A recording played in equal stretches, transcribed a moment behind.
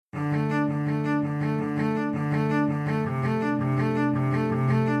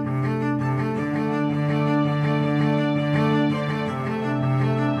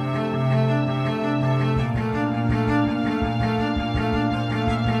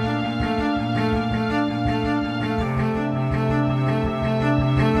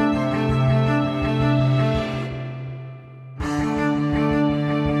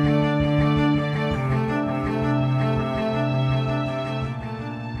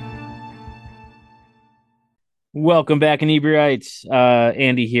Welcome back, Inebriates.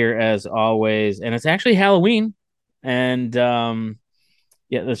 Andy here as always, and it's actually Halloween, and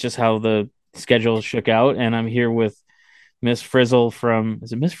yeah, that's just how the schedule shook out. And I'm here with Miss Frizzle from,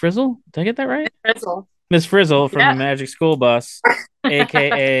 is it Miss Frizzle? Did I get that right? Frizzle. Miss Frizzle from the Yeah. Magic School Bus,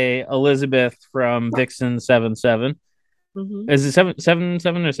 aka Elizabeth from Vixen 77. hmm Is it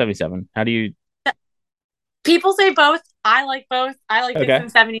 77 or 77? How do you? People say both. I like both. I like Okay, Vixen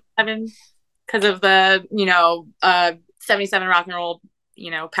 77 because of the, 77 rock and roll,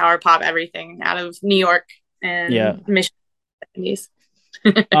 power pop everything out of New York yeah. and Michigan 70s.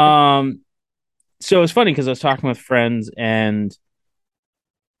 Um, so it's funny because I was talking with friends, and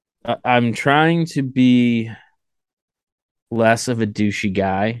I'm trying to be less of a douchey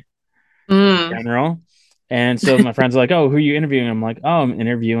guy in Mm. general. And so my friends are like, "Oh, who are you interviewing?" I'm like, "Oh, I'm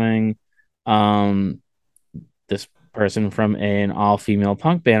interviewing um this person from an all-female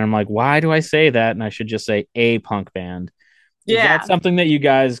punk band." I'm like, "Why do I say that? And I should just say a punk band." Is that Yeah. something that you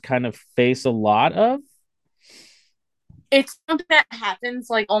guys kind of face a lot of? It's something that happens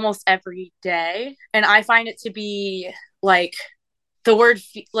like almost every day. And I find it to be like the word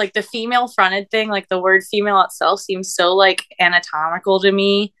like the female fronted thing, like the word female itself seems so like anatomical to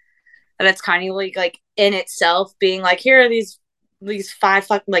me. And it's kind of like in itself being like, here are these five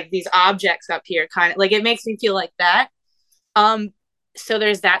like these objects up here, kind of like it makes me feel like that. um so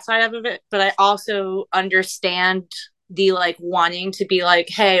there's that side of it, but I also understand the like wanting to be like,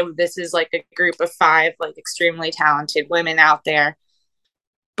 hey, this is like a group of five like extremely talented women out there.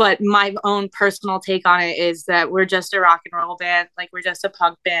 But my own personal take on it is that we're just a rock and roll band, like we're just a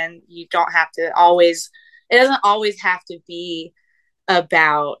punk band. You don't have to always, it doesn't always have to be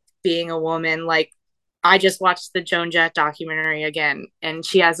about being a woman. Like, I just watched the Joan Jett documentary again, and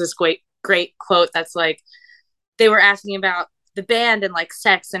she has this great quote that's like, they were asking about the band and like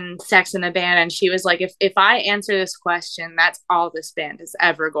sex in the band, and she was like, if I answer this question, that's all this band is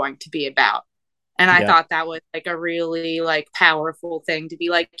ever going to be about. And I Yeah. thought that was like a really like powerful thing to be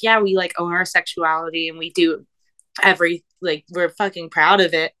like, yeah, we like own our sexuality and we do every like we're fucking proud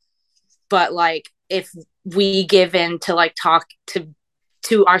of it. But like if we give in to like talk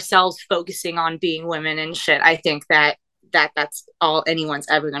to ourselves focusing on being women and shit, I think that's all anyone's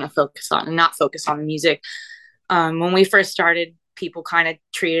ever going to focus on and not focus on the music. When we first started, people kind of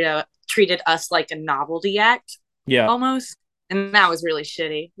treated us like a novelty act Yeah. almost, and that was really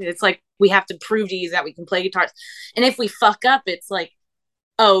shitty. It's like we have to prove to you that we can play guitars, and if we fuck up, it's like,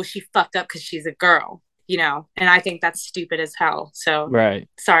 oh, she fucked up because she's a girl, and I think that's stupid as hell. So Right.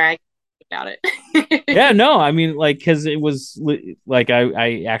 sorry I about it. Yeah, no, I mean, like, because it was like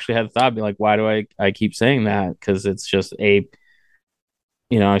I actually had a thought, be like, why do I keep saying that? Because it's just I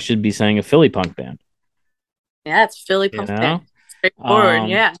should be saying a Philly punk band, Yeah, it's Philly you punk band. know? Straightforward, Um,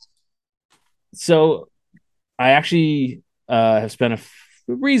 yeah. so I actually have spent a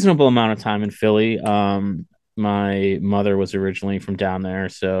reasonable amount of time in Philly. My mother was originally from down there,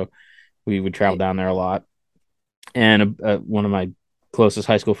 so we would travel Right. down there a lot. And one of my closest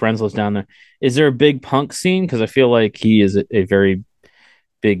high school friends lives down there. Is there a big punk scene? Because I feel like he is a very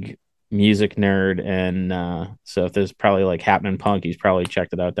big music nerd, and so if there's probably like happening punk, he's probably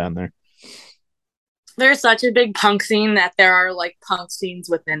checked it out down there. There's such a big punk scene that there are like punk scenes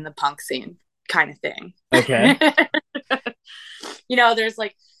within the punk scene kind of thing. Okay.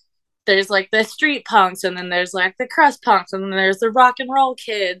 There's like the street punks, and then there's like the crust punks, and then there's the rock and roll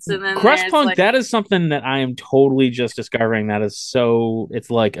kids, and then Crust there's punk, like, that is something that I am totally just discovering. That is so, it's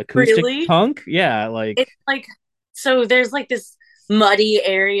like acoustic really, punk. Yeah, like, it's like, so there's like this muddy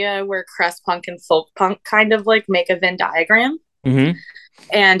area where crust punk and folk punk kind of like make a Venn diagram, hmm.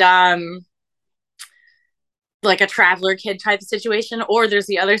 and like a traveler kid type of situation, or there's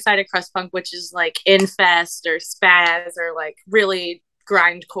the other side of crust punk, which is like infest or spaz or like really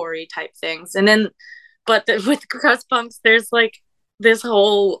grindcore type things. And then but with crust punks, there's like this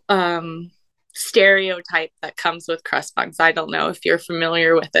whole stereotype that comes with crust punks. I don't know if you're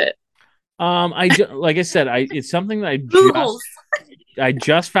familiar with it. like I said, it's something that Googles. I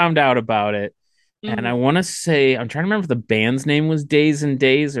just found out about it, and I Mm-hmm. want to say I'm trying to remember if the band's name was Days and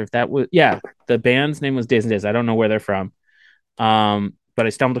Days, or if that was, yeah, the band's name was Days and Days. I don't know where they're from. But I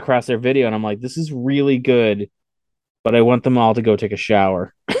stumbled across their video, and I'm like, this is really good, but I want them all to go take a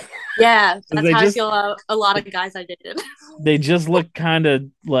shower. Yeah, that's they how I just feel about a lot of guys I dated. they just look kind of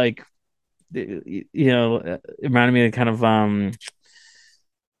like, it reminded me of kind of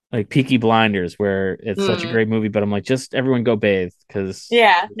like Peaky Blinders, where it's such a Mm. great movie, but I'm like, just everyone go bathe because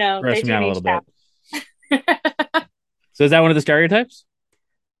Yeah, it's no, they grossing me do out a need little bit. showers. So is that one of the stereotypes?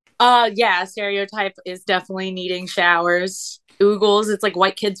 Yeah, stereotype is definitely needing showers. Oogles, it's like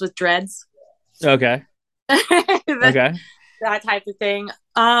white kids with dreads. Okay. that, Okay. that type of thing.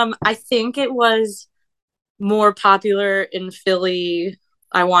 I think it was more popular in Philly.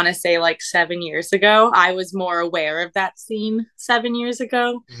 I want to say like 7 years ago. I was more aware of that scene 7 years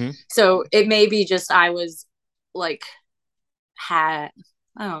ago. Hmm. So it may be just I was like had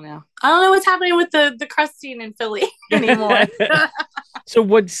I don't know. I don't know what's happening with the crust scene in Philly anymore. So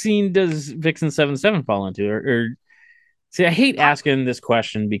what scene does Vixen 77 fall into? Or see, I hate asking this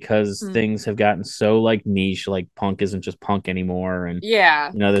question because things have gotten so like niche, like punk isn't just punk anymore, and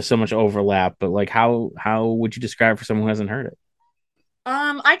Yeah. there's so much overlap. But like, how would you describe for someone who hasn't heard it?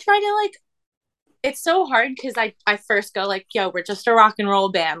 I try to like it's so hard because I first go like, yo, we're just a rock and roll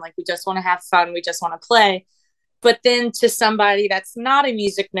band. Like we just want to have fun. We just want to play. But then to somebody that's not a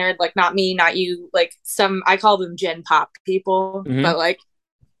music nerd, like not me, not you, like some I call them gen pop people, Mm-hmm. but like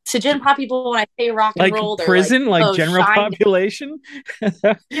to gen pop people, when I say rock and Like roll, they're like, prison, like oh, general shine. population.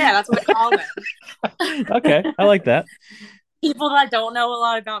 Yeah, that's what I call them. Okay, I like that. People that don't know a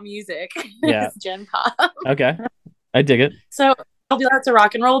lot about music Yeah. is gen pop. Okay, I dig it. So I'll be like, it's a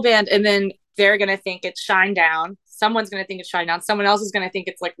rock and roll band, and then they're gonna think it's Shinedown. Someone's gonna think it's Shinedown. Someone else is gonna think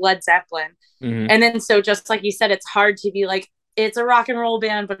it's like Led Zeppelin. Mm-hmm. And then so just like you said, it's hard to be like it's a rock and roll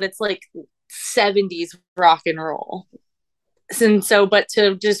band, but it's like 70s rock and roll. And so, but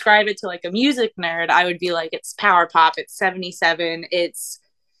to describe it to like a music nerd, I would be like it's power pop, it's 77, it's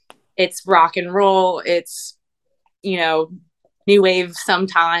rock and roll, it's you know, new wave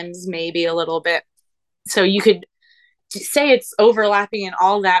sometimes, maybe a little bit. So you could say it's overlapping and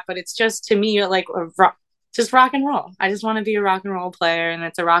all that, but it's just to me like just rock and roll. I just want to be a rock and roll player, and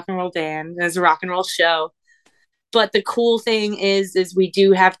it's a rock and roll band, and it's a rock and roll show. But the cool thing is we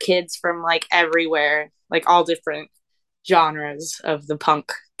do have kids from like everywhere, like all different genres of the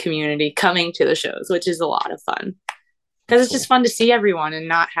punk community coming to the shows, which is a lot of fun because it's just fun to see everyone and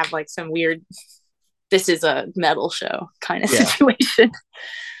not have like some weird this is a metal show kind of situation.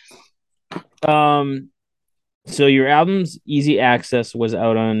 So your album's Easy Access was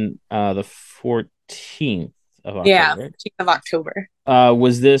out on the 14th of Yeah, October, right? 15th of October.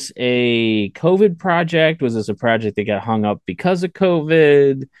 Was this a COVID project? Was this a project that got hung up because of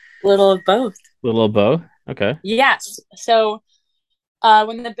COVID? Little of both. Little of both. Okay. Yes. So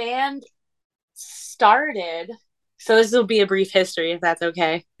when the band started, so this will be a brief history if that's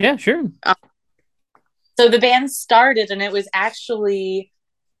okay. Yeah, sure. So the band started, and it was actually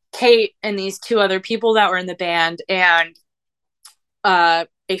Kate and these two other people that were in the band, and a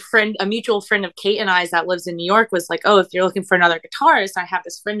mutual friend of Kate and I's that lives in New York was like, oh, if you're looking for another guitarist, I have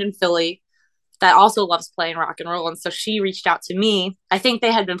this friend in Philly that also loves playing rock and roll. And so she reached out to me. I think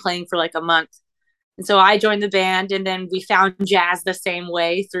they had been playing for like a month. And so I joined the band, and then we found Jazz the same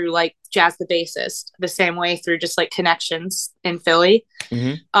way through like Jazz the bassist, the same way through just like connections in Philly.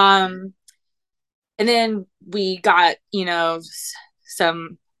 Mm-hmm. And then we got,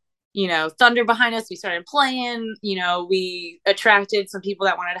 some thunder behind us. We started playing, we attracted some people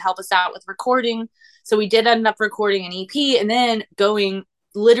that wanted to help us out with recording. So we did end up recording an EP, and then going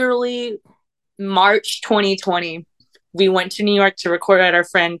literally March 2020, we went to New York to record at our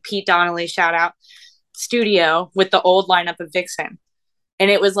friend Pete Donnelly, shout out, studio with the old lineup of Vixen.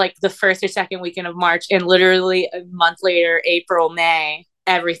 And it was like the first or second weekend of March, and literally a month later, April, May,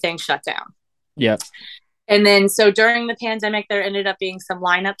 everything shut down. Yeah. And then so during the pandemic, there ended up being some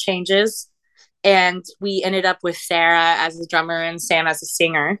lineup changes, and we ended up with Sarah as a drummer and Sam as a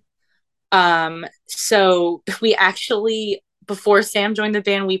singer. So we actually, before Sam joined the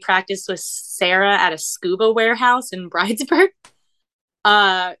band, we practiced with Sarah at a scuba warehouse in Bridesburg.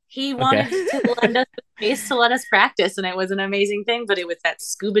 He wanted to lend us the space to let us practice, and it was an amazing thing, but it was at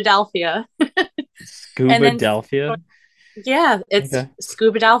Scubadelphia. Scubadelphia? Yeah, it's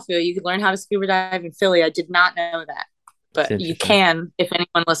Scubadelphia. You could learn how to scuba dive in Philly. I did not know that, but you can if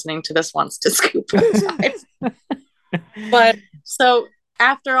anyone listening to this wants to scuba dive. But so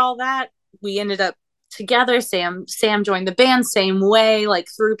after all that, we ended up together. Sam joined the band same way, like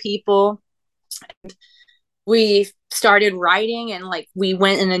through people. We started writing, and like we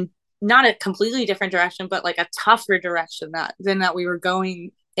went in not a completely different direction, but like a tougher direction than that we were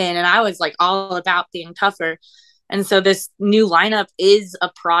going in. And I was like all about being tougher. And so this new lineup is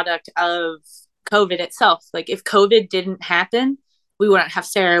a product of COVID itself. Like if COVID didn't happen, we wouldn't have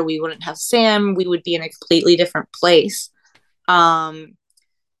Sarah, we wouldn't have Sam, we would be in a completely different place. And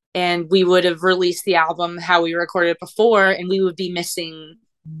we would have released the album how we recorded it before, and we would be missing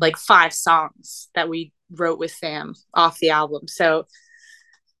like 5 songs that we wrote with Sam off the album. So,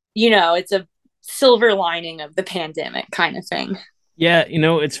 it's a silver lining of the pandemic kind of thing. Yeah,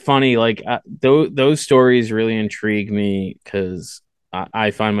 it's funny. Like those stories really intrigue me because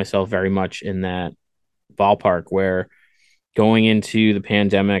I find myself very much in that ballpark where going into the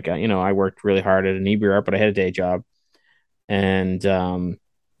pandemic, I worked really hard at Inebri Art, but I had a day job, and I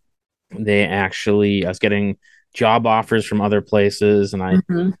was getting job offers from other places, and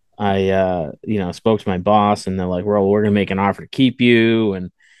Mhm. spoke to my boss, and they're like, well, we're gonna make an offer to keep you,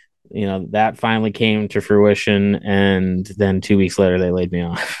 and that finally came to fruition, and then 2 weeks later they laid me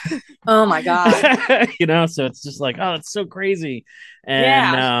off. Oh my God. So it's just like, oh, it's so crazy.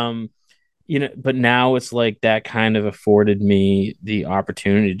 And Yeah. but now it's like that kind of afforded me the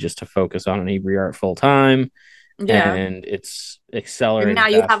opportunity just to focus on an Avery art full time, Yeah. and it's And accelerating now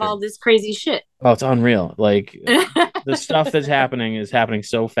you have faster. all this crazy shit. Oh, it's unreal. Like the stuff that's happening is happening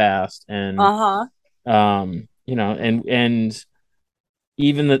so fast, and Uh-huh. and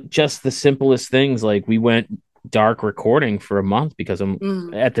even just the simplest things, like we went dark recording for a month because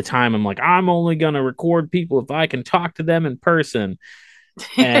Mm. at the time I'm like, I'm only gonna record people if I can talk to them in person.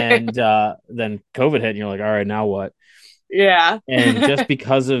 And then COVID hit, and you're like, all right, now what? Yeah. And just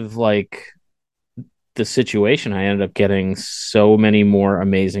because of like the situation, I ended up getting so many more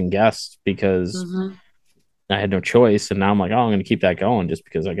amazing guests because Hmm. I had no choice. And now I'm like, oh, I'm going to keep that going just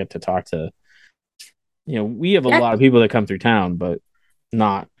because I get to talk to, we have a Yeah. lot of people that come through town, but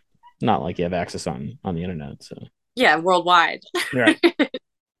not like you have access on the internet. So Yeah, worldwide. right,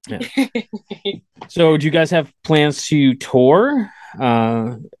 yeah. So do you guys have plans to tour?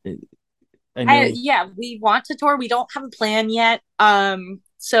 I know. Yeah, we want to tour. We don't have a plan yet.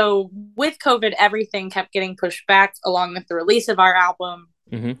 So with COVID, everything kept getting pushed back along with the release of our album.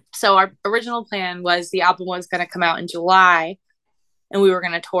 Mhm. So our original plan was the album was going to come out in July and we were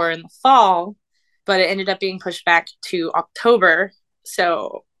going to tour in the fall, but it ended up being pushed back to October.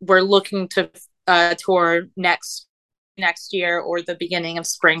 So we're looking to tour next year or the beginning of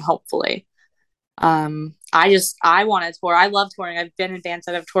spring, hopefully. I want to tour. I love touring. I've been in bands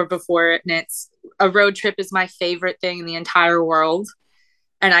that have toured before, and it's a road trip is my favorite thing in the entire world,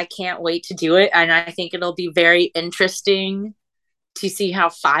 and I can't wait to do it. And I think it'll be very interesting to see how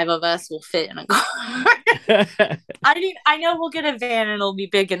five of us will fit in a car. I know we'll get a van and it'll be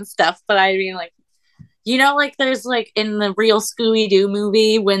big and stuff, but I mean, like, like there's like in the real Scooby Doo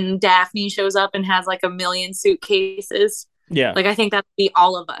movie when Daphne shows up and has like a million suitcases. Yeah. Like I think that'd be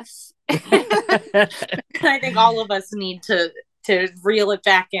all of us. I think all of us need to reel it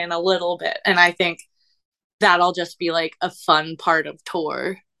back in a little bit, and I think that'll just be like a fun part of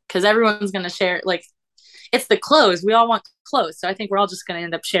tour because everyone's gonna share. Like it's the clothes. We all want clothes, so I think we're all just gonna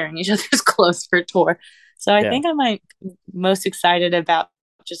end up sharing each other's clothes for tour. So I Yeah. think I might most excited about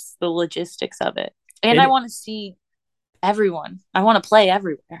just the logistics of it, and I It want to see everyone. I want to play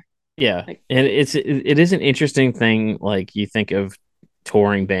everywhere. Yeah, Like, and it is an interesting thing. Like you think of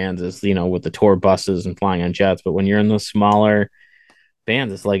touring bands as with the tour buses and flying on jets, but when you're in those smaller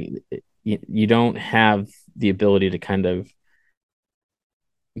bands, it's like you don't have the ability to kind of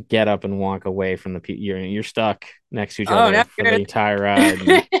get up and walk away from the people. You're stuck next to each oh no, other for the entire ride.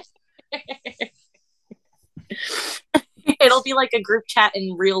 And... it'll be like a group chat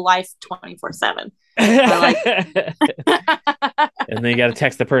in real life 24/7. And then you got to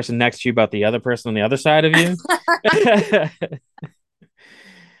text the person next to you about the other person on the other side of you.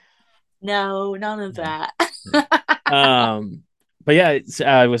 No, none of that. But yeah,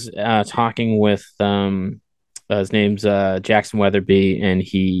 I was talking with his name's Jackson Weatherby, and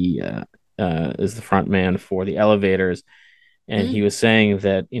he is the front man for the Elevators, and he was saying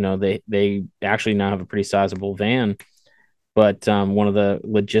that they actually now have a pretty sizable van, but one of the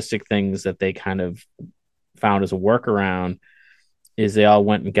logistic things that they kind of found as a workaround is they all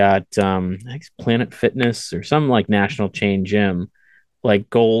went and got I think Planet Fitness or some like national chain gym, like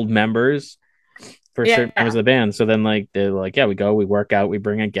gold members for certain members of the band. So then like they're like, yeah, we work out, we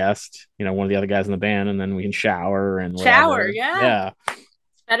bring a guest, one of the other guys in the band, and then we can shower and whatever. Yeah.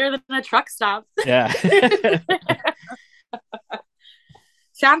 Better than a truck stop. Yeah.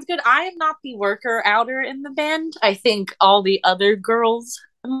 Sounds good. I am not the worker outer in the band. I think all the other girls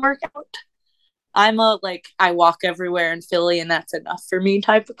work out. I'm I walk everywhere in Philly and that's enough for me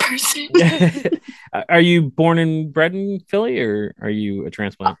type of person. Are you born and bred in Philly, or are you a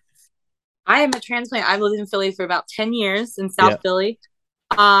transplant? I am a transplant. I've lived in Philly for about 10 years in South Philly.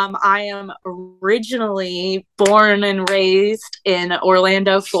 I am originally born and raised in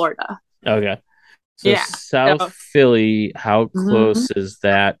Orlando, Florida. Okay. So South Philly, how close is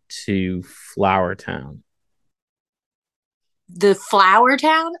that to Flowertown? The Flower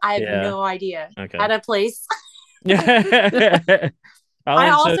Town? I have no idea. Okay. At a place. I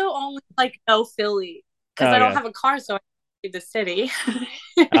also only know Philly because I don't have a car, so I leave the city.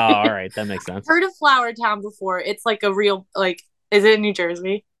 Oh, all right, that makes sense. Heard of Flower Town before? It's like a real is it in New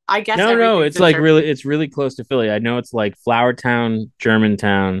Jersey? I guess No, everything's it's in like German. really, it's really close to Philly. I know it's like Flourtown,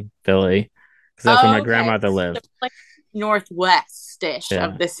 Germantown, Philly, because that's where my Oh, okay. grandmother So lived. like northwest-ish of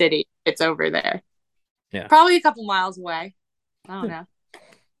Yeah, the city. It's over there. yeah. Probably a couple miles away. I don't know.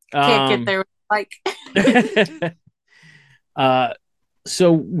 Can't get Um, there like uh,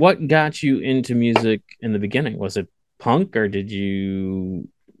 so what got you into music in the beginning? Was it punk, or did you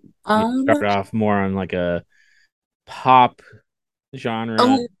start um off more on like a pop genre?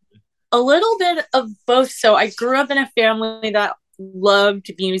 a, a little bit of both. So I grew up in a family that loved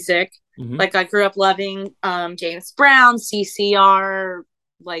music. Hmm. Like I grew up loving James Brown, CCR,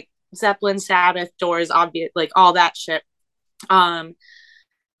 like Zeppelin, Sabbath, Doors, obvious, like all that shit. Um,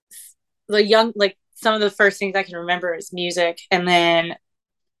 the young, like some of the first things I can remember is music, and then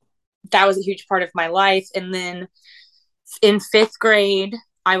that was a huge part of my life. And then in fifth grade,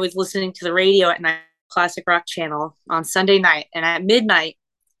 I was listening to the radio at night, classic rock channel on Sunday night, and at midnight,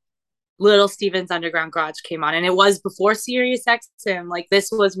 Little Steven's Underground Garage came on, and it was before Sirius XM. Like this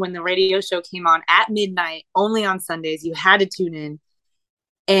was when the radio show came on at midnight, only on Sundays. You had to tune in,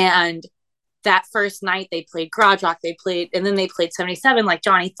 and that first night they played garage rock, they played, and then they played 77, like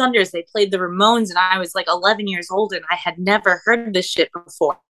Johnny Thunders, they played the Ramones, and I was like 11 years old and I had never heard this shit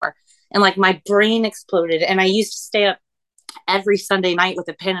before. And like my brain exploded. And I used to stay up every Sunday night with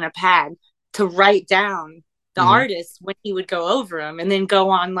a pen and a pad to write down the Hmm. artist when he would go over them, and then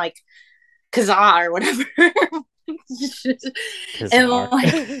go on like Kazaa or whatever. And Kazar.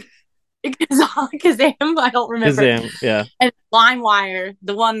 like Kazam, I don't remember. Kazam. Yeah. And LimeWire,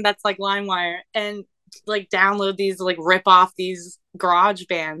 the one that's like LimeWire, and like download these, like rip off these garage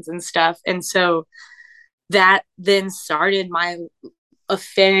bands and stuff. And so that then started my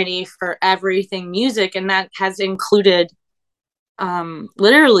affinity for everything music, and that has included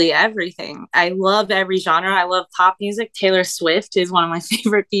literally everything. I love every genre. I love pop music. Taylor Swift is one of my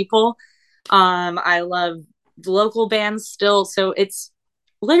favorite people. I love local bands still, so it's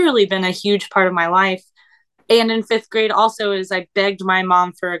literally been a huge part of my life. And in fifth grade also is I begged my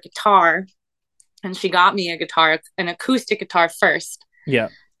mom for a guitar, and she got me a guitar, an acoustic guitar first. Yeah.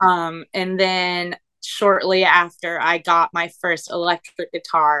 And then shortly after, I got my first electric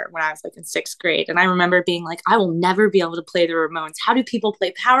guitar when I was like in sixth grade. And I remember being like, I will never be able to play the Ramones. How do people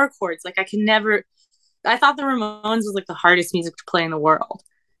play power chords? Like I can never. I thought the Ramones was like the hardest music to play in the world.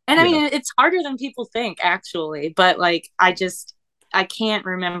 And I Yeah. mean, it's harder than people think, actually. But like, I can't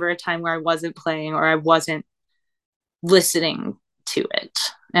remember a time where I wasn't playing or I wasn't listening to it.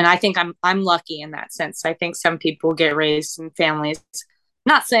 And I think I'm lucky in that sense. I think some people get raised in families,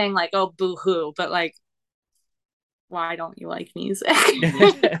 not saying like, oh, boo hoo, but like, why don't you like music?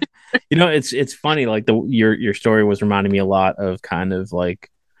 It's funny. Like your story was reminding me a lot of kind of like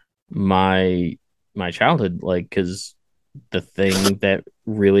my my childhood. Like because the thing that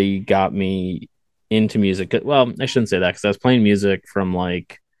really got me into music. Well, I shouldn't say that because I was playing music from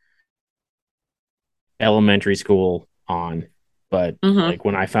like elementary school on, but Mm-hmm. like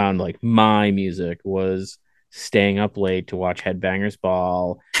when I found like my music was staying up late to watch Headbangers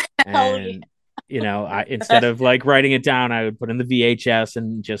Ball, Oh, yeah. and I instead of like writing it down, I would put in the VHS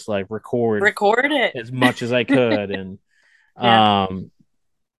and just like record Record it. as much as I could, and Yeah. um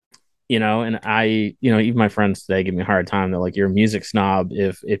and even my friends today give me a hard time. They're like, you're a music snob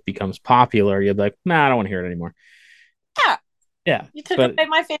if it becomes popular. You're like, nah, I don't want to hear it anymore. Yeah. Yeah, You took but away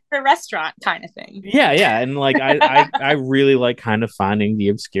my favorite restaurant kind of thing. yeah, and like I really like kind of finding the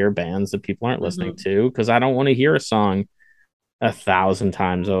obscure bands that people aren't listening Mm-hmm. to because I don't want to hear a song 1,000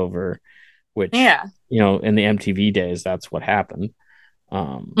 times over, which Yeah. in the MTV days that's what happened. It's a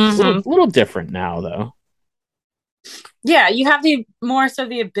Mm-hmm. little different now though. Yeah, you have the more so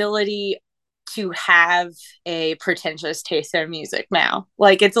the ability to have a pretentious taste in music now.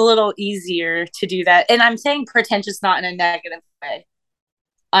 Like it's a little easier to do that. And I'm saying pretentious not in a negative way.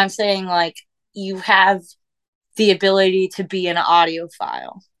 I'm saying like you have the ability to be an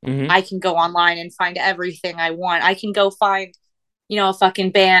audiophile. Hmm. I can go online and find everything I want. I can go find, a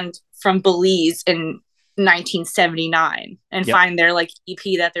fucking band from Belize in 1979 and Yep. find their like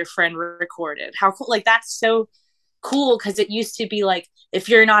EP that their friend recorded. How cool! Like that's so cool because it used to be like if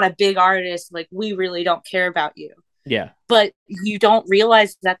you're not a big artist, like we really don't care about you. Yeah. But you don't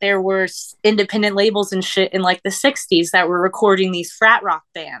realize that there were independent labels and shit in like the 60s that were recording these frat rock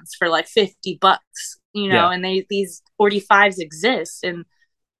bands for like $50, Yeah. and these 45s exist. And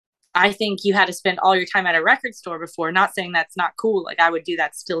I think you had to spend all your time at a record store before. Not saying that's not cool. Like I would do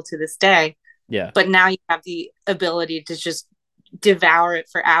that still to this day. Yeah. But now you have the ability to just devour it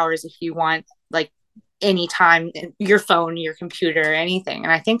for hours if you want, like anytime, your phone, your computer, anything.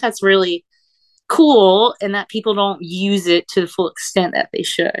 And I think that's really cool and that people don't use it to the full extent that they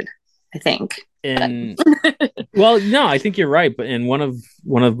should, I think. And well, no, I think you're right. But and one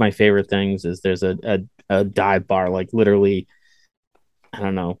of my favorite things is there's a dive bar like literally, I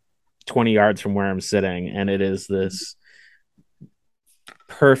don't know, 20 yards from where I'm sitting, and it is this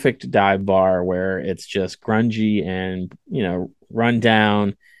perfect dive bar where it's just grungy and run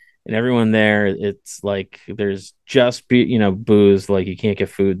down, and everyone there, it's like there's just booze, like you can't get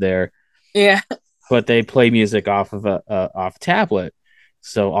food there, Yeah. but they play music off of a off tablet.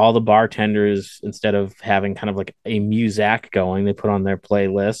 So all the bartenders, instead of having kind of like a muzak going, they put on their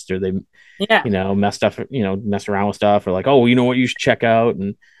playlist, or they Yeah. mess around with stuff, or like, oh, you know what, you should check out.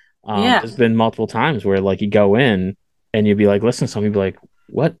 And Yeah. there's been multiple times where like you go in and you'd be like, listen to something, you'd be like,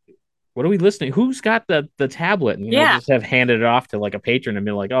 what are we listening? Who's got the tablet? And Yeah. just have handed it off to like a patron and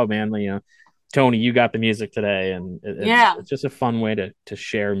be like, oh man, Tony, you got the music today, and Yeah. it's just a fun way to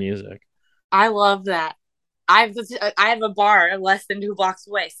share music. I love that. I have a bar less than 2 blocks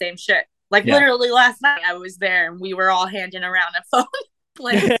away. Same shit. Like Yeah. literally last night, I was there and we were all handing around a phone,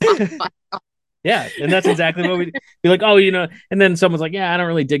 playing Spotify. Yeah, and that's exactly what we be like. Oh, and then someone's like, "Yeah, I don't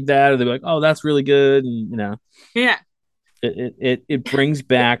really dig that," or they're like, "Oh, that's really good," and Yeah. it brings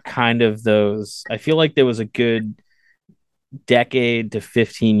back kind of those. I feel like there was a good decade to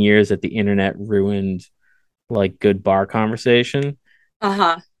 15 years that the internet ruined, like good bar conversation,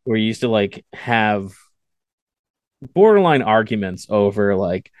 Uh-huh. where you used to like have borderline arguments over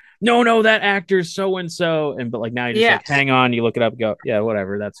like, no, that actor's so and so, but like now you just Yeah. like hang on, you look it up, go, yeah,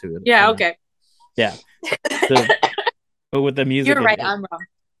 whatever, that's who it is. Yeah. Okay. Yeah. So, but with the music, You're right. I'm wrong.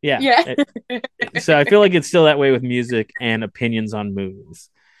 yeah. Yeah. So I feel like it's still that way with music and opinions on movies.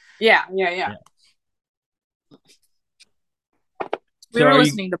 Yeah. Yeah. We So were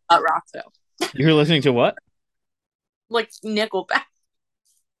listening to butt rock though. you were listening to what? Like Nickelback.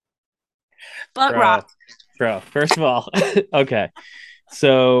 Butt rock. Bro, first of all, okay.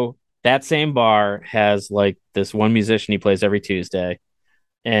 So that same bar has like this one musician he plays every Tuesday,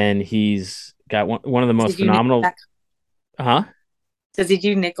 and he's got one of the most phenomenal. Huh? Does he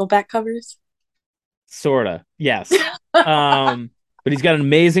do Nickelback covers? Sorta, yes. But he's got an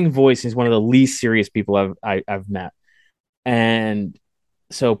amazing voice. He's one of the least serious people I've met, and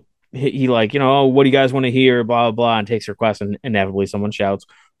so he like, oh, what do you guys want to hear? Blah blah blah, and takes requests, and inevitably someone shouts,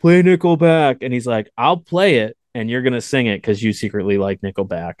 "Play Nickelback," and he's like, "I'll play it, and you're gonna sing it because you secretly like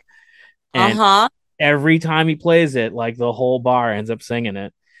Nickelback." And every time he plays it, like the whole bar ends up singing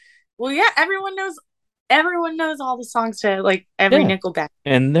it. Well, yeah, everyone knows all the songs to like every Nickelback,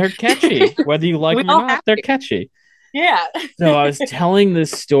 and they're catchy, whether you like them or not. They're catchy. Yeah. So I was telling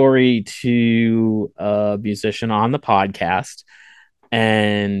this story to a musician on the podcast,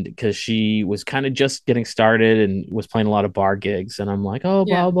 and because she was kind of just getting started and was playing a lot of bar gigs, and I'm like, oh,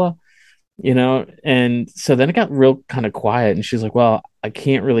 blah blah, and so then it got real kind of quiet, and she's like, well, I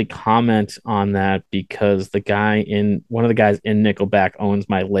can't really comment on that because one of the guys in Nickelback owns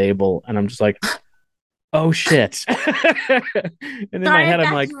my label, and I'm just like, oh shit. And in my head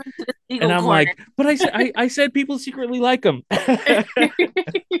I'm like, but I said people secretly like them.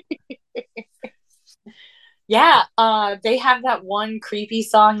 Yeah, they have that one creepy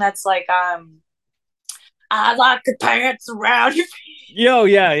song that's like, I like your pants around your feet. Yo,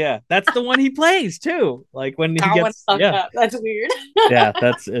 yeah. That's the one he plays too. Like when he gets up. That's weird. Yeah,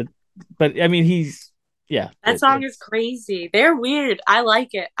 that's it. But I mean, that song is crazy. They're weird. I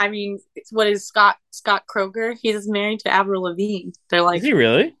like it. I mean, what is Scott Kroger? He's married to Avril Lavigne. They're like, is he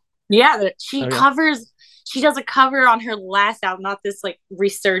really? Yeah, she covers. She does a cover on her last album, not this like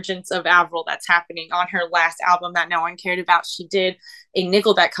resurgence of Avril that's happening on her last album that no one cared about. She did a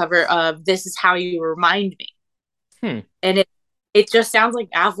Nickelback cover of "This Is How You Remind Me," and it just sounds like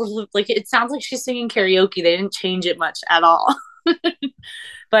Avril. Like it sounds like she's singing karaoke. They didn't change it much at all.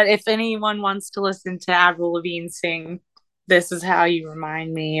 But if anyone wants to listen to Avril Lavigne sing "This Is How You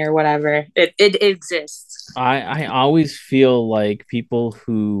Remind Me" or whatever, it exists. I always feel like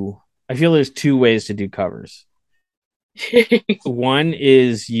I feel there's two ways to do covers. One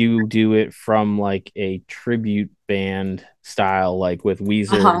is you do it from like a tribute band style, like with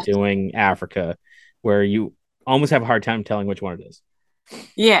Weezer doing Africa, where you almost have a hard time telling which one it is.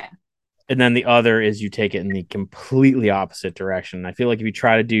 Yeah. And then the other is you take it in the completely opposite direction. I feel like if you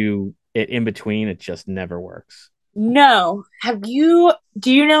try to do it in between, it just never works. No. Do you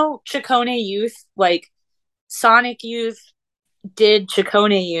know Chacone Youth? Like Sonic Youth did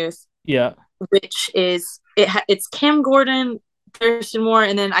Chacone Youth. Yeah. Which is, it's Kim Gordon, Thurston Moore,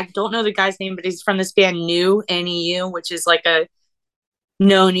 and then I don't know the guy's name, but he's from this band New, NEU, which is like a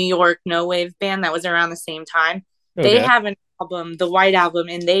no New York, no wave band that was around the same time. They Okay. have an album, the White Album,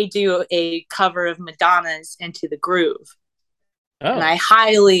 and they do a cover of Madonna's Into the Groove. And Oh, I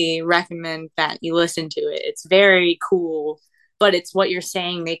highly recommend that you listen to it. It's very cool, but it's what you're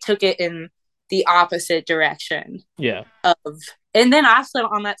saying. They took it in the opposite direction yeah. of, and then also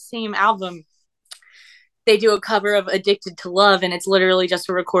on that same album, they do a cover of Addicted to Love, and it's literally just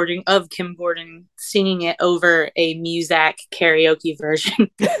a recording of Kim Gordon singing it over a Muzak karaoke version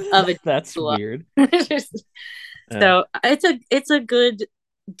of Addicted That's to Love. weird. Yeah. So it's a good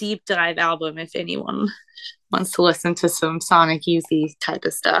deep dive album if anyone wants to listen to some Sonic Youthy type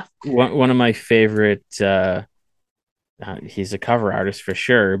of stuff. One of my favorite he's a cover artist for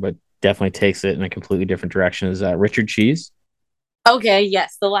sure, but definitely takes it in a completely different direction is Richard Cheese. Okay,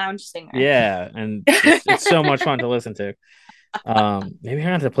 yes, the lounge singer. Yeah, and it's so much fun to listen to. Maybe I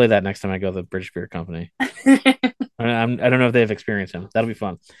have to play that next time I go to the British Beer Company. I don't know if they have experienced him. That'll be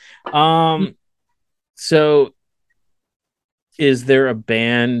fun. So is there a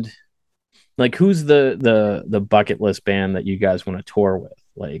band like who's the bucket list band that you guys want to tour with?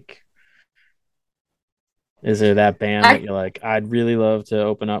 Like, is there that band that you're like, I'd really love to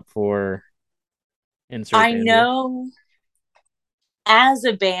open up for insert I band here? know as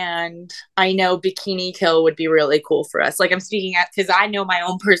a band, I know Bikini Kill would be really cool for us. Like I'm speaking at because I know my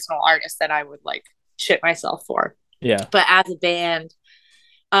own personal artist that I would like shit myself for. Yeah. But as a band,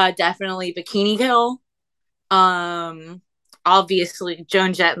 definitely Bikini Kill. Obviously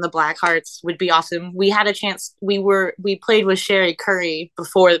Joan Jett and the Blackhearts would be awesome. We had a chance. We played with Sherry Curry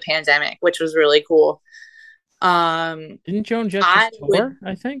before the pandemic, which was really cool. Didn't Joan Jett I just would, tour?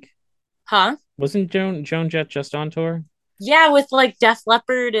 I think. huh? Wasn't Joan Jett just on tour? Yeah, with like Def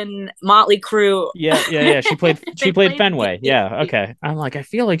Leppard and Motley Crue. Yeah. She played They played Fenway. Yeah, okay. I'm like, I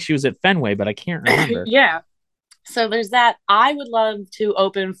feel like she was at Fenway, but I can't remember. Yeah. So there's that. I would love to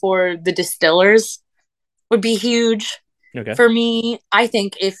open for the Distillers. Would be huge Okay. for me. I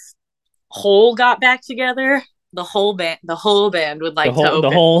think if Hole got back together, the whole band would like to open.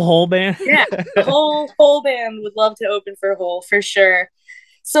 The whole band. Yeah, the whole band would love to open for Hole for sure.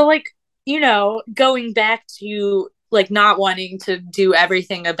 So like, going back to like not wanting to do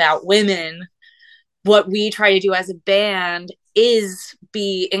everything about women, what we try to do as a band is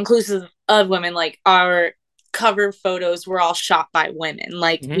be inclusive of women. Like our cover photos were all shot by women.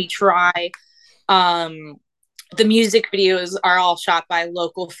 Like we try the music videos are all shot by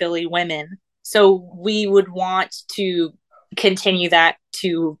local Philly women. So we would want to continue that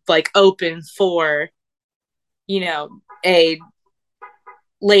to like open for, a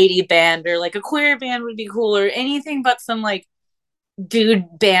lady band or like a queer band would be cool or anything but some like dude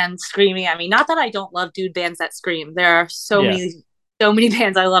band screaming at me. Not that I don't love dude bands that scream. There are so many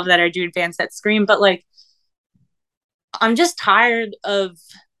bands I love that are dude bands that scream, but like I'm just tired of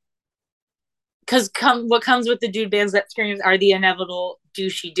because what comes with the dude bands that screams are the inevitable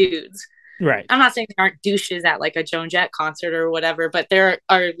douchey dudes. Right. I'm not saying there aren't douches at like a Joan Jett concert or whatever, but there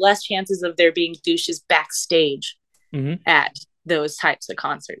are less chances of there being douches backstage at those types of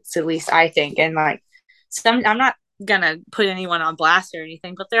concerts, at least I think. And like I'm not gonna put anyone on blast or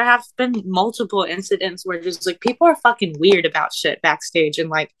anything, but there have been multiple incidents where just like people are fucking weird about shit backstage and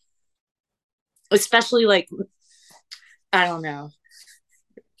like especially like I don't know.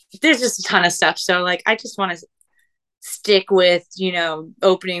 There's just a ton of stuff. So like I just want to stick with,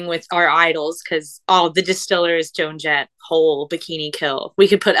 opening with our idols because all the Distillers, Joan Jett, Hole, Bikini Kill. We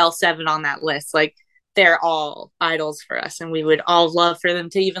could put L7 on that list. Like they're all idols for us and we would all love for them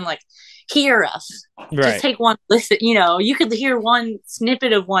to even like hear us. Right. Just take one listen, you could hear one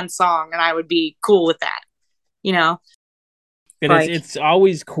snippet of one song and I would be cool with that, And like, it's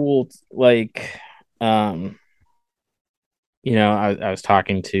always cool like I was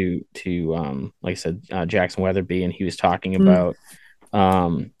talking to like I said, Jackson Weatherby, and he was talking about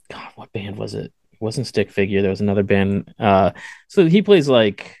God, what band was it? It wasn't Stick Figure. There was another band. So he plays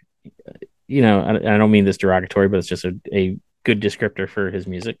like, I don't mean this derogatory, but it's just a good descriptor for his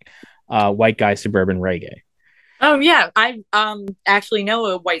music. White guy suburban reggae. Oh yeah, I actually know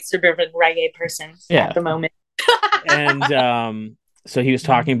a white suburban reggae person at the moment. And so he was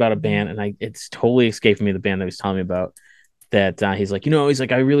talking about a band, and it's totally escaped me the band that he was telling me about. That he's like,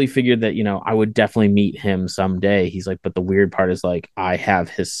 I really figured that, I would definitely meet him someday. He's like, but the weird part is like, I have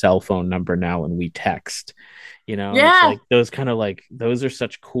his cell phone number now and we text, Yeah. It's like those kind of like, those are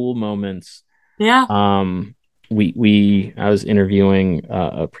such cool moments. Yeah. I was interviewing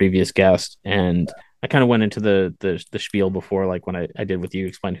a previous guest and I kind of went into the spiel before, like when I did with you,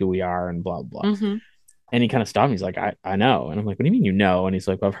 explain who we are and blah, blah. And he kind of stopped me. He's like, I know. And I'm like, what do you mean you know? And he's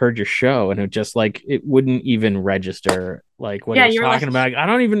like, well, I've heard your show. And it just like, it wouldn't even register like what he Yeah, was you're like, talking about. I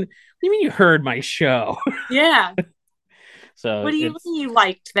don't even, what do you mean you heard my show? yeah. So What do you it's, mean you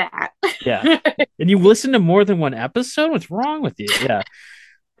liked that? yeah. And you listen to more than one episode? What's wrong with you? Yeah.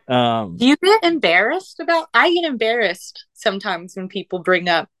 Do you get embarrassed about? I get embarrassed sometimes when people bring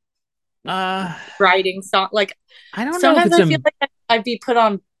up uh, writing song. Like I don't know if sometimes it's I feel like I'd be put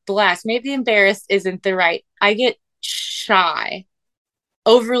on blast. Maybe embarrassed isn't the right. I get shy,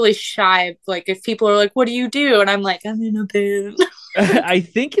 overly shy. Like if people are like, "What do you do?" and I'm like, "I'm in a band." I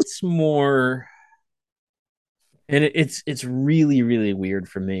think it's more, and it's really really weird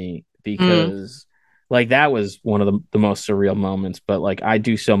for me Mm. because like that was one of the most surreal moments. But like I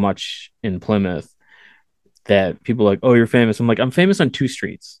do so much in Plymouth that people are like, oh, you're famous. I'm like, I'm famous on two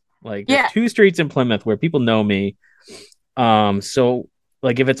streets. Like there's Yeah, two streets in Plymouth where people know me. So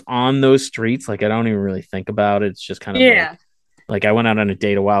like if it's on those streets, like I don't even really think about it. It's just kind of yeah, like I went out on a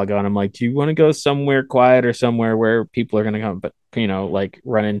date a while ago and I'm like, do you want to go somewhere quiet or somewhere where people are gonna come, but like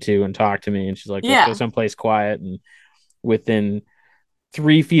run into and talk to me? And she's like, let's go yeah, someplace quiet. And within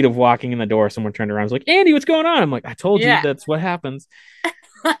 3 feet of walking in the door, someone turned around and was like, Andy, what's going on? I'm like, I told you yeah. that's what happens.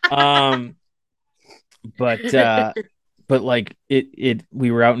 Um, but like it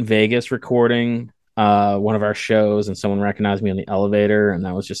we were out in Vegas recording one of our shows and someone recognized me on the elevator and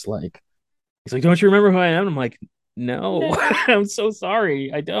that was just like he's like, don't you remember who I am? I'm like, no. No, I'm so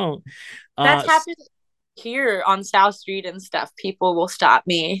sorry, I don't. that's happened here on South Street and stuff. People will stop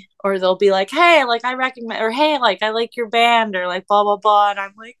me, or they'll be like, "Hey, like I recognize," or "Hey, like I like your band," or like blah blah blah, and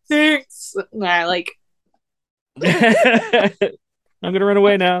I'm like, "Thanks." And I like, I'm gonna run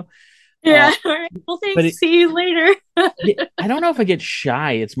away now. yeah, all right, well, But thanks. See you later. I don't know if I get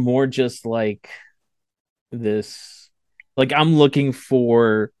shy. It's more just like this, like I'm looking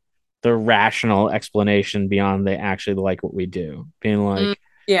for the rational explanation beyond they actually like what we do. Being Mm, like,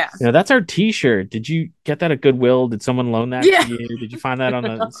 yeah, that's our T-shirt. Did you get that at Goodwill? Did someone loan that to yeah. you? Did you find that on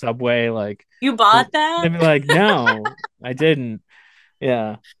the subway? Like, You bought that? they'd be like, no, I didn't.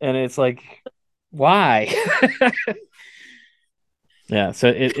 Yeah, and it's like, why? Yeah,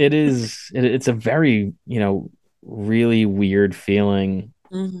 so it's a very really weird feeling.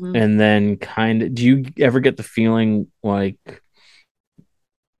 Hmm. And then kind of, do you ever get the feeling like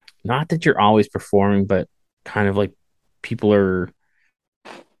not that you're always performing, but kind of like people are,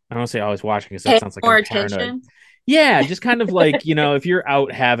 I don't want to say always watching because that Pay sounds like more I'm paranoid. attention. Yeah, just kind of like, if you're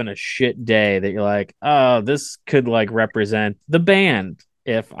out having a shit day that you're like, oh, this could like represent the band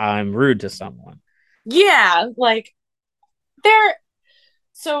if I'm rude to someone. Yeah, like there.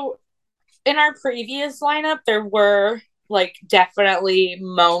 So in our previous lineup, there were like definitely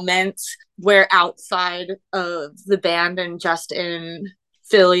moments where outside of the band and just in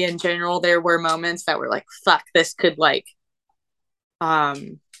Philly in general, there were moments that were like, fuck, this could like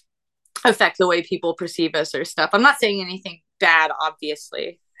um affect the way people perceive us or stuff. I'm not saying anything bad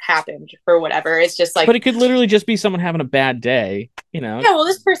obviously happened or whatever. It's just like, But it could literally just be someone having a bad day. yeah, well,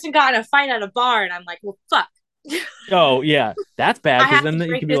 this person got in a fight at a bar, and I'm like, well, fuck. Oh, yeah, that's bad I because have then to you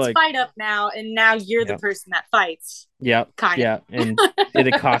break could be this like, fight up now, and now you're the yeah, person that fights, yeah, kind yeah. And of. did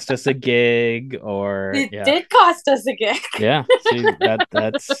it cost us a gig or, It yeah. did cost us a gig. Yeah, see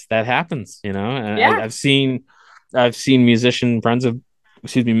that happens, and Yeah. I've seen musician friends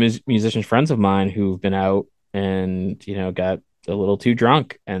of mine who've been out and got a little too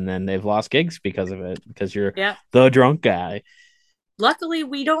drunk and then they've lost gigs because of it because you're Yeah. the drunk guy. Luckily,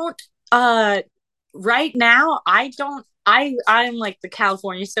 we don't. Right now, I don't. I'm like the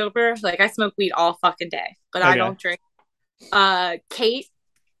California sober. Like I smoke weed all fucking day, but I Okay, don't drink. Kate, is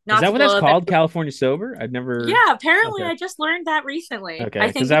not that to what that's blow up. called, California sober? I've Yeah, never. apparently Okay, I just learned that recently. okay, I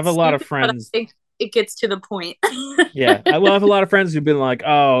because think I have a it's lot of stupid, but I friends. think it gets to the point. Yeah, I have a lot of friends who've been like,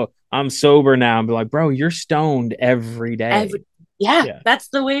 "Oh, I'm sober now," and be like, "Bro, you're stoned every day." Every, yeah, Yeah. that's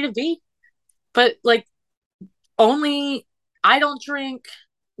the way to be. But like only I don't drink.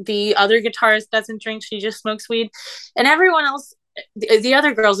 The other guitarist doesn't drink. She just smokes weed. And everyone else, the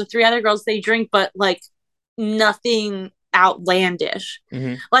other girls, the three other girls, they drink, but like nothing outlandish.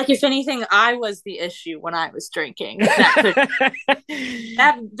 Hmm. Like if anything, I was the issue when I was drinking. That could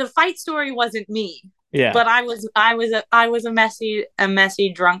that the fight story wasn't me, Yeah. but I was a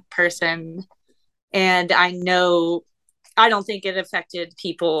messy drunk person, and I know I don't think it affected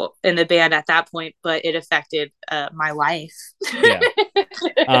people in the band at that point, but it affected my life.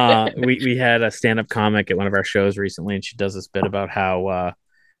 Yeah. We had a stand-up comic at one of our shows recently, and she does this bit about how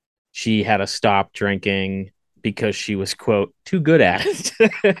she had to stop drinking because she was, quote, too good at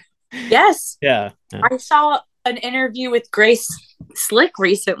it. Yes, Yeah. Yeah. I saw. an interview with Grace Slick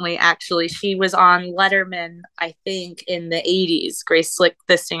recently, actually. She was on Letterman, I think, in the 80s. Grace Slick,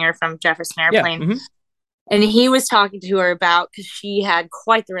 the singer from Jefferson Yeah. Airplane. And he was talking to her about, because she had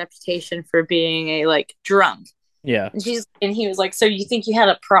quite the reputation for being a like drunk. Yeah. And he was like, so you think you had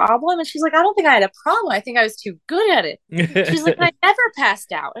a problem? And she's like, I don't think I had a problem. I think I was too good at it. She's like, I never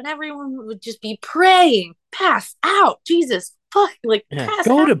passed out. And everyone would just be praying, pass out. Jesus, fuck, like, pass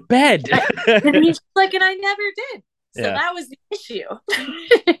go out. to bed. And he's like, and I never did. So that was the issue.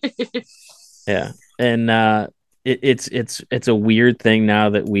 Yeah. And it's a weird thing now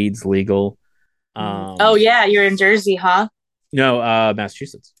that weed's legal. Oh yeah, you're in Jersey, huh? No,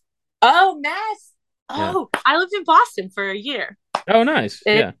 Massachusetts. Oh, Mass. Oh, yeah. I lived in Boston for a year. Oh, nice.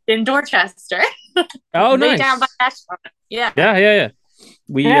 In Dorchester. Oh, nice. Down by Ashland. Yeah. Yeah.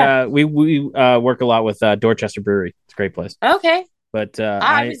 We work a lot with Dorchester Brewery. It's a great place. Okay. But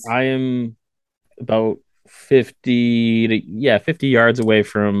I am about 50 yards away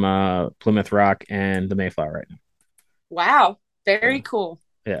from Plymouth Rock and the Mayflower right now. Wow. Very cool.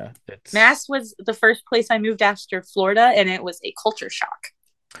 Yeah. Mass was the first place I moved after Florida, and it was a culture shock.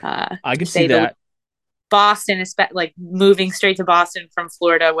 I can see that. Boston, like moving straight to Boston from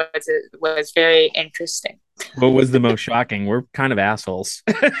Florida, was very interesting. What was the most shocking? We're kind of assholes.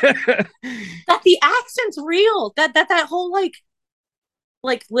 That the accent's real. That whole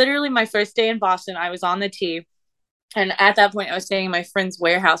like literally my first day in Boston, I was on the T, and at that point I was staying in my friend's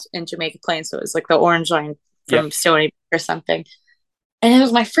warehouse in Jamaica Plain, so it was like the Orange Line from Stony or something. And it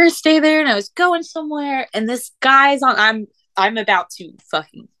was my first day there, and I was going somewhere, and this guy's on. I'm about to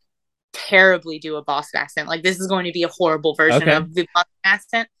fucking terribly do a Boston accent. Like, this is going to be a horrible version of the Boston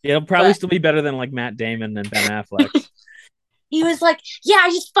accent. Yeah, it'll probably still be better than like Matt Damon and Ben Affleck. He was like, yeah, I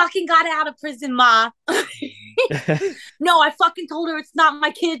just fucking got out of prison, ma. No, I fucking told her it's not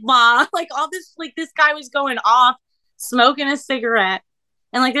my kid, ma. Like, all this, like, this guy was going off, smoking a cigarette.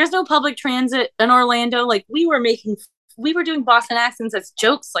 And like, there's no public transit in Orlando. Like, we were doing Boston accents as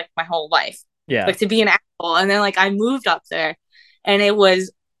jokes like my whole life. Yeah. Like, to be an asshole. And then like I moved up there, and it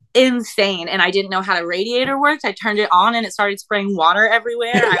was insane. And I didn't know how the radiator worked. I turned it on and it started spraying water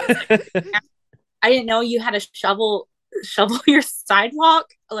everywhere. I was like, I didn't know you had to shovel your sidewalk.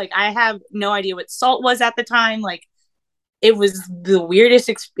 Like, I have no idea what salt was at the time. Like, it was the weirdest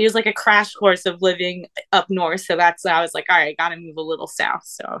it was like a crash course of living up north. So I was like, all right, gotta move a little south.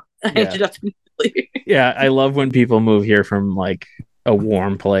 So I ended up in Philly. Yeah, I love when people move here from like a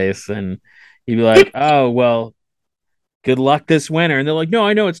warm place, and you'd be like, oh well, good luck this winter. And they're like, no,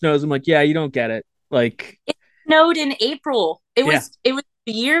 I know it snows. I'm like, yeah, you don't get it. Like, it snowed in April. It was the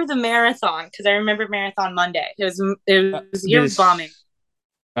year of the marathon, because I remember Marathon Monday. It was the year of bombing.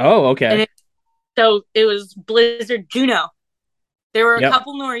 Oh, okay. So it was Blizzard Juno. There were a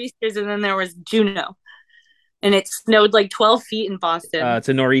couple nor'easters, and then there was Juno. And it snowed like 12 feet in Boston. It's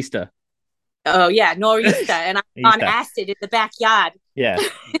a nor'easter. Oh, yeah, nor'easter. And I'm on acid in the backyard. Yeah.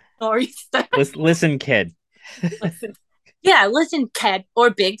 Nor'easter. Listen, kid. Yeah, listen, kid. Or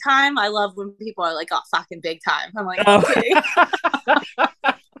big time. I love when people are like, oh, fucking big time. I'm like, okay.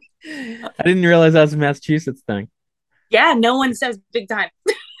 I didn't realize that was a Massachusetts thing. Yeah, no one says big time.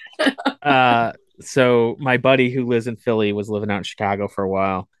 So my buddy who lives in Philly was living out in Chicago for a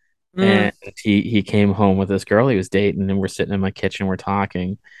while. And he came home with this girl he was dating, and we're sitting in my kitchen, we're talking.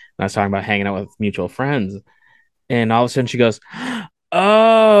 And I was talking about hanging out with mutual friends. And all of a sudden she goes,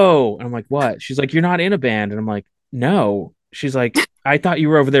 oh, and I'm like, what? She's like, you're not in a band. And I'm like, no. She's like, I thought you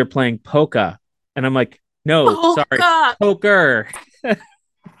were over there playing polka. And I'm like, no, sorry, poker.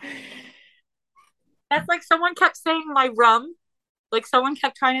 That's like someone kept saying my rum. Like, someone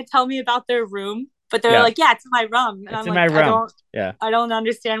kept trying to tell me about their room, but they're like, yeah, it's my rum. And it's I'm like, my rum. I don't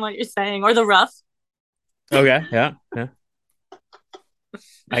understand what you're saying. Or the rough. Okay, yeah.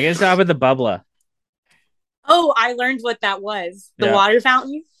 I guess stop at the bubbler. Oh, I learned what that was. The water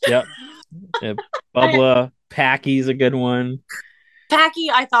fountain. Yep. Bubbler. Packy's a good one. Packy,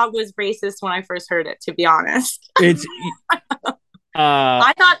 I thought was racist when I first heard it, to be honest. It's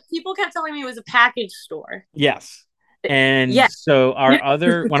I thought people kept telling me it was a package store. Yes. And so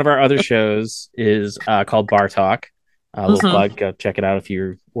one of our other shows is called Bar Talk. A little plug, go check it out if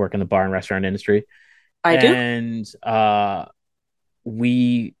you work in the bar and restaurant industry. I do. And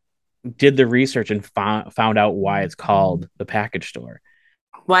we did the research and found out why it's called the package store.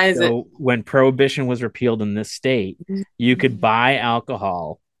 Why is it? When Prohibition was repealed in this state, you could buy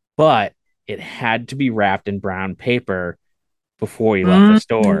alcohol, but it had to be wrapped in brown paper before you left the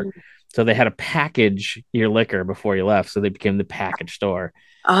store. So they had to package your liquor before you left, so they became the package store.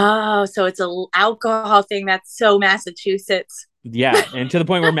 Oh, so it's an alcohol thing. That's so Massachusetts. Yeah, and to the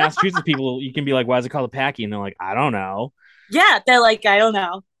point where Massachusetts people, you can be like, "Why is it called a packy?" And they're like, "I don't know." Yeah, they're like, I don't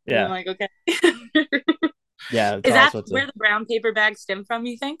know. And I'm Yeah, like, okay. yeah, it's Is all that sorts of. where the brown paper bag stem from,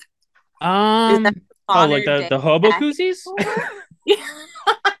 you think? Is that Um. Oh, like modern day the hobo pack? koozies?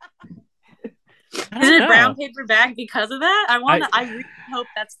 Is I don't it brown know. paper bag because of that? I I really hope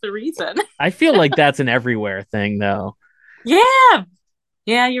that's the reason. I feel like that's an everywhere thing though. Yeah.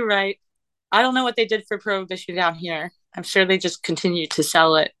 Yeah, you're right. I don't know what they did for Prohibition down here. I'm sure they just continue to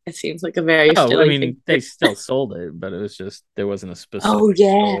sell it. It seems like a very Oh, I silly thing mean, to they do. still sold it, but it was just there wasn't a Oh specific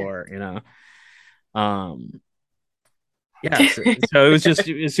yeah. store, you know. Um, yeah, so it was just,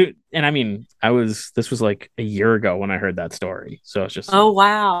 and I mean, this was like a year ago when I heard that story, so it's just Oh like,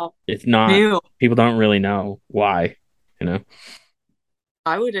 wow. it's not, New. people don't really know why, you know.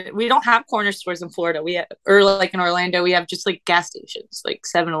 I would. We don't have corner stores in Florida. Or like in Orlando, we have just like gas stations, like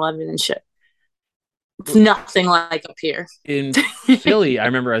 7-Eleven and shit. It's nothing like up here. In Philly, I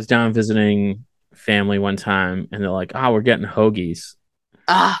remember I was down visiting family one time, and they're like, "Oh, we're getting hoagies,"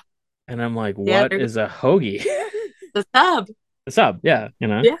 Ah, and I'm like, yeah, "What they're is a hoagie?" the sub. The sub, yeah, you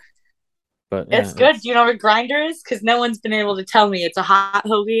know. Yeah, But yeah, it's good. Do it's. you know what a grinder is? Because no one's been able to tell me. It's a hot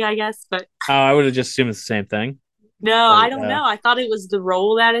hoagie, I guess. But Oh, I would have just assumed it's the same thing. no, But I don't know. I thought it was the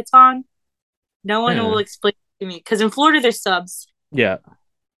roll that it's on. No one will yeah, explain it to me. Because in Florida, there's subs. yeah.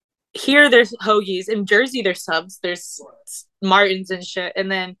 Here, there's hoagies. In Jersey, there's subs. There's Martins and shit.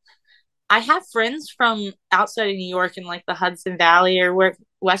 And then I have friends from outside of New York in like the Hudson Valley or where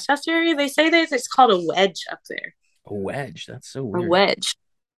Westchester area. They say that it's called a wedge up there. A wedge. That's so A weird. wedge.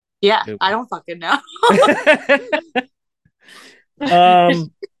 Yeah, I don't fucking know.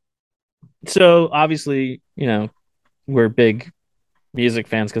 um. So obviously, we're big music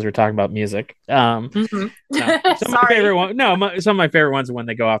fans because we're talking about music. Mhm. No, some of my Sorry. favorite one. No, some of my favorite ones are when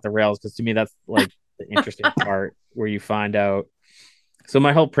they go off the rails because to me that's like the interesting part where you find out. So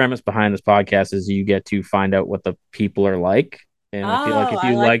my whole premise behind this podcast is you get to find out what the people are like, and I feel like Oh, if I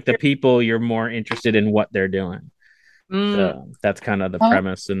you like like the your. people, you're more interested in what they're doing. Mm. So that's kind of the Oh,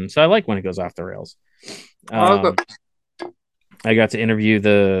 premise, and so I like when it goes off the rails. okay. Um, I got to interview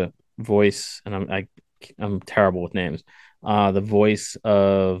the voice, and I'm terrible with names. The voice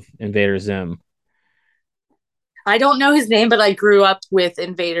of Invader Zim, I don't know his name, but I grew up with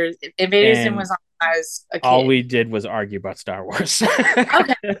Invaders. Invaders and and was on when I was a all kid. we did was argue about Star Wars.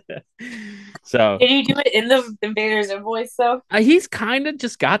 Okay. So Did he do it in the Invaders and voice though? he's kind of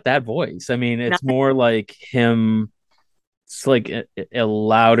just got that voice. I mean, No. it's more like him. It's like a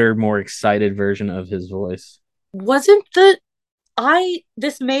louder, more excited version of his voice. Wasn't the I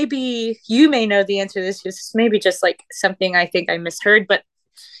this may be you may know the answer to this. This may be just like something I think I misheard, but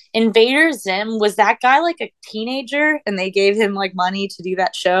Invader Zim was that guy like a teenager and they gave him like money to do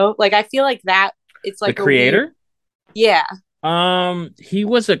that show? Like I feel like that it's The like a weird. creator, Yeah. he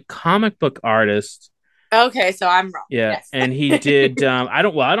was a comic book artist. Okay, so I'm wrong. Yeah, Yes. and he did. I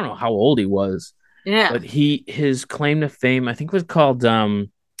don't know how old he was, Yeah. but his claim to fame, I think, was called oh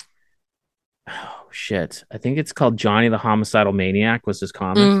shit, I think it's called Johnny the Homicidal Maniac was his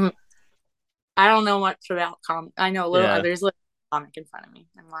comic. Mhm. I don't know much about comic. I know a little. Yeah. There's a little comic in front of me.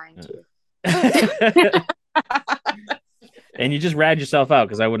 I'm lying to Yeah. you. And you just rad yourself out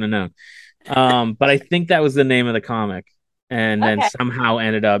because I wouldn't have known. But I think that was the name of the comic, and then Okay. somehow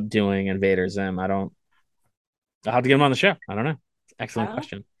ended up doing Invader Zim. I don't. I'll have to get him on the show. I don't know. Excellent Oh.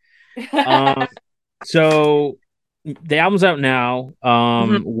 question. Um, so the album's out now.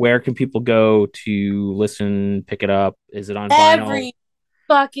 Mhm. Where can people go to listen, pick it up? Is it on vinyl? Every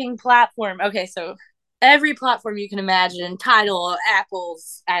fucking platform. Okay, so every platform you can imagine, Tidal,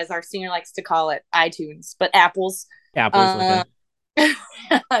 Apple's, as our senior likes to call it, iTunes, but Apple's. Apple's Uh,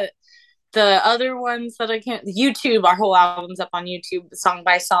 okay. the other ones that I can't, YouTube, our whole album's up on YouTube, song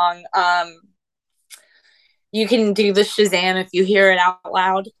by song. You can do the Shazam if you hear it out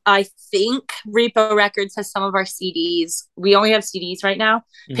loud. I think Repo Records has some of our CDs. We only have CDs right now.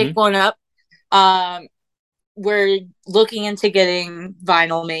 Pick Mm-hmm. one up. Um, we're looking into getting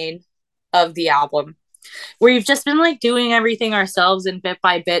vinyl made of the album. We've just been like doing everything ourselves and bit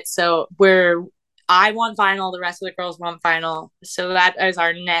by bit. So I want vinyl, the rest of the girls want vinyl. So that is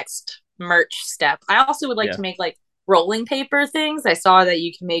our next merch step. I also would like Yeah. to make like rolling paper things. I saw that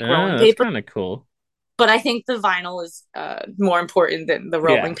you can make rolling That's paper, kind of cool. but I think the vinyl is more important than the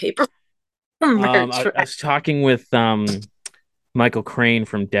rolling Yeah. paper merch. I was talking with Michael Crane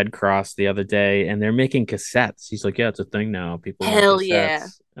from Dead Cross the other day, and they're making cassettes. He's like, "Yeah, it's a thing now. People want Hell yeah.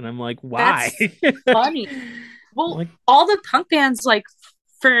 cassettes," and I'm like, "Why?" That's funny. Well, Like, all the punk bands, like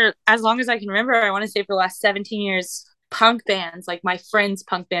for as long as I can remember, I want to say for the last 17 years, punk bands, like my friends'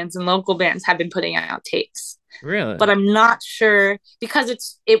 punk bands and local bands, have been putting out tapes. Really? but I'm not sure because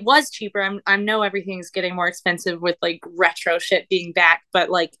it was cheaper. I know everything's getting more expensive with like retro shit being back, but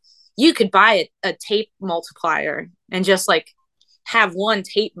like you could buy a tape multiplier and just like have one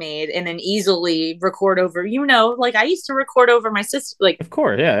tape made and then easily record over, like I used to record over my sister, like Of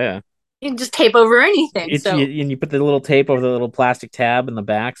course, yeah, yeah. you can just tape over anything. It's you, So, and you put the little tape over the little plastic tab in the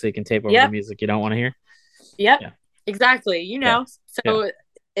back so you can tape over the yep, music you don't want to hear. yep, Yeah, exactly. yeah, yeah. So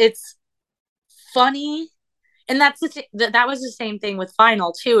it's funny. And that was the same thing with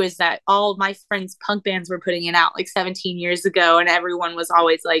vinyl too, is that all my friends' punk bands were putting it out like 17 years ago, and everyone was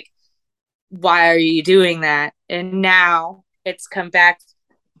always like, why are you doing that? And now it's come back.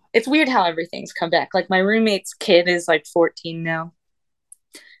 It's weird how everything's come back. Like my roommate's kid is like 14 now,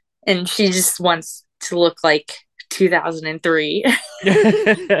 and she just wants to look like 2003.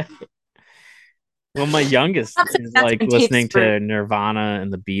 Well, my youngest is That's like when tapes listening were to Nirvana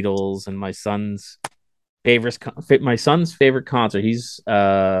and the Beatles, and my son's favorite concert.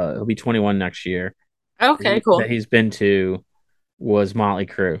 He'll be 21 next year. okay, That cool. he's been to was Motley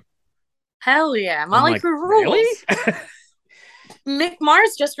Crue. Hell yeah, I'm Molly like, Crew really? rules. Mick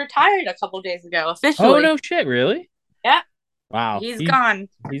Mars just retired a couple days ago Oh officially. no, shit, really? Yeah, Wow. he's gone.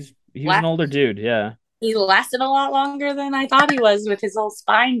 He was an older dude, yeah. He lasted a lot longer than I thought he was with his whole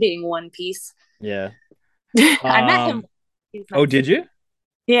spine being one piece. Yeah. I met him. He's Oh, nice. did you?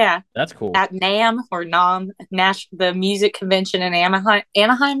 Yeah, That's cool. at NAM or NAM, the music convention in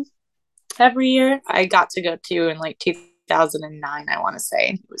Anaheim every year. I got to go to in like 2009, I want to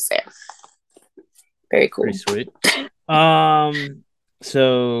say. He was there. Very Pretty cool. sweet.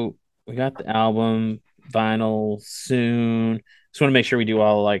 So we got the album vinyl soon. Just want to make sure we do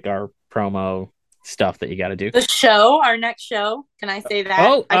all like our promo stuff that you got to do. The show, our next show, can I say that?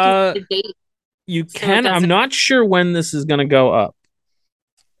 Oh, I can say the date you so it can. I'm doesn't. not sure when this is gonna go up.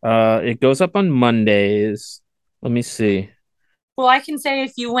 It goes up on Mondays. Let me see. Well, I can say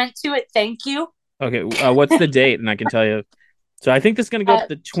if you went to it, thank you. Okay, what's the date? And I can tell you. So I think this is gonna go up Uh,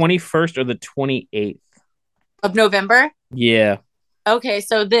 the 21st or the 28th. of November. Yeah, Okay,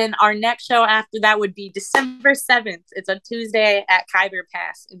 so then our next show after that would be December 7th. It's a Tuesday at Khyber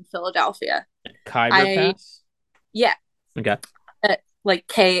Pass in Philadelphia. Khyber I Pass. Yeah, Okay. like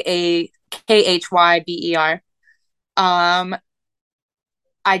KAKHYBER. Um,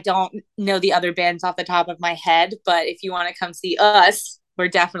 I don't know the other bands off the top of my head, but if you want to come see us, we're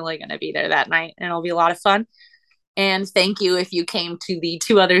definitely going to be there that night, and it'll be a lot of fun. And thank you if you came to the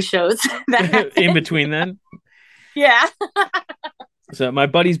two other shows that In happened. between then. Yeah, So my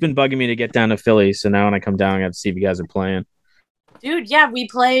buddy's been bugging me to get down to Philly. So now when I come down, I got to see if you guys are playing. dude. Yeah, we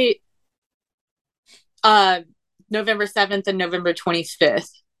play uh November 7th and November 25th.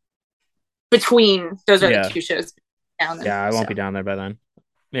 Between those are the Yeah. two shows down there. Yeah, I won't So, be down there by then.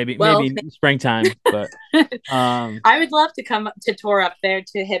 Maybe well, maybe springtime, but I would love to come to tour up there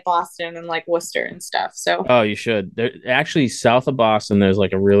to hit Boston and like Worcester and stuff. So, oh, you should. There actually south of Boston, there's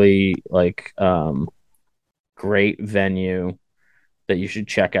like a really like great venue that you should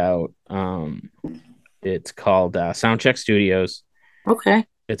check out. It's called Soundcheck Studios. okay.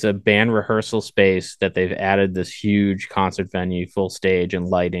 It's a band rehearsal space that they've added this huge concert venue, full stage and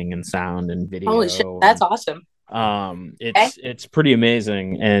lighting and sound and Holy shit, video. that's awesome. Okay. It's pretty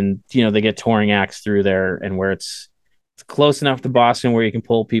amazing, and they get touring acts through there, and where it's close enough to Boston where you can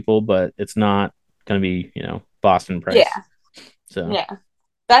pull people, but it's not going to be Boston price. Yeah. So Yeah.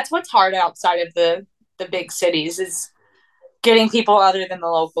 That's what's hard outside of the big cities is getting people other than the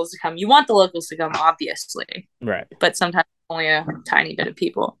locals to come. You want the locals to come, obviously, right. but sometimes only a tiny bit of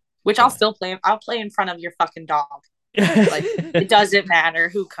people, which Yeah. I'll still play. I'll play in front of your fucking dog. Like it doesn't matter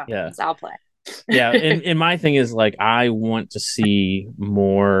who comes. Yeah. I'll play. Yeah, and my thing is like I want to see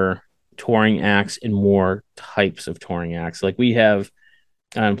more touring acts and more types of touring acts. Like we have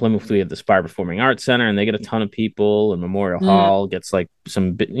in Plymouth, we have the Spire Performing Arts Center, and they get a ton of people. And Memorial Hall gets like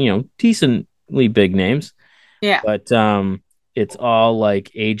some decently big names. Yeah. But it's all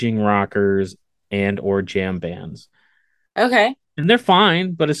like aging rockers and or jam bands, Okay. and they're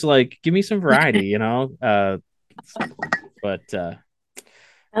fine. But it's like give me some variety. But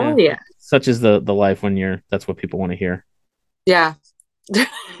Oh yeah. such is the life when that's what people want to hear. Yeah.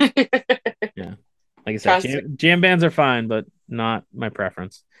 Yeah. Like I said, jam bands are fine, but not my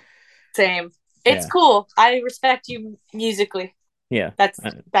preference. Same. It's cool. I respect you musically. Yeah. That's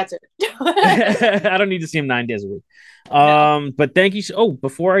it. I don't need to see him 9 days a week. No. But thank you. Oh,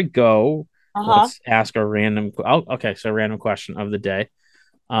 before I go, let's ask a random. Okay, so random question of the day.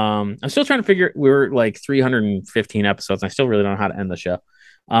 I'm still trying to figure. We're like 315 episodes. And I still really don't know how to end the show.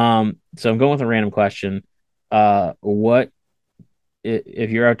 So I'm going with a random question. What if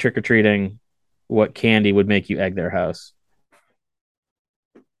you're out trick or treating? what candy would make you egg their house?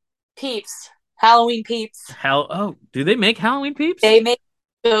 Peeps. Halloween Peeps. Do they make Halloween Peeps? They make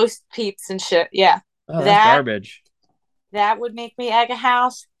ghost Peeps and shit. Yeah. Oh, that's garbage. That would make me egg a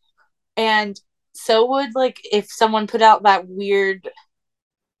house. And so would, like, if someone put out that weird,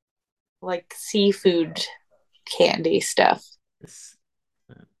 like, seafood candy stuff.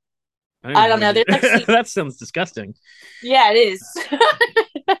 I don't know. There's like that sounds disgusting. Yeah, it is.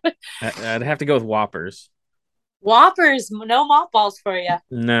 I'd have to go with Whoppers. Whoppers, no mothballs for you.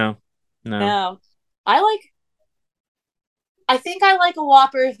 No. I think I like a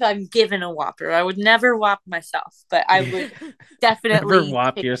Whopper if I'm given a Whopper. I would never whop myself, but I would definitely never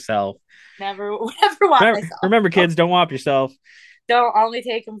whop yourself. Never whop myself. Remember, kids, don't whop yourself. Don't only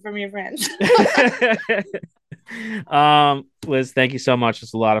take them from your friends. Liz, thank you so much.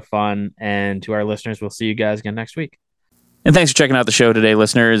 It's a lot of fun. And to our listeners, we'll see you guys again next week. And thanks for checking out the show today,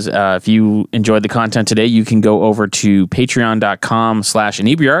 listeners. If you enjoyed the content today, you can go over to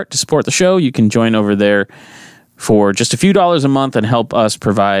patreon.com/inebriart to support the show. You can join over there for just a few dollars a month and help us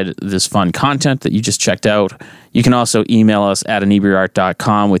provide this fun content that you just checked out. You can also email us at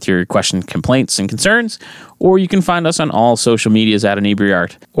inebriart.com with your questions, complaints, and concerns, or you can find us on all social medias at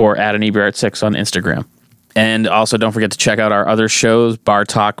inebriart or at inebriart6 on Instagram. And also don't forget to check out our other shows, Bar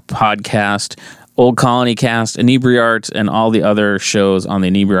Talk Podcast, Old Colony Cast, Inebriart, and all the other shows on the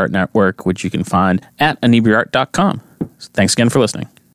Inebriart Network, which you can find at inebriart.com. Thanks again for listening.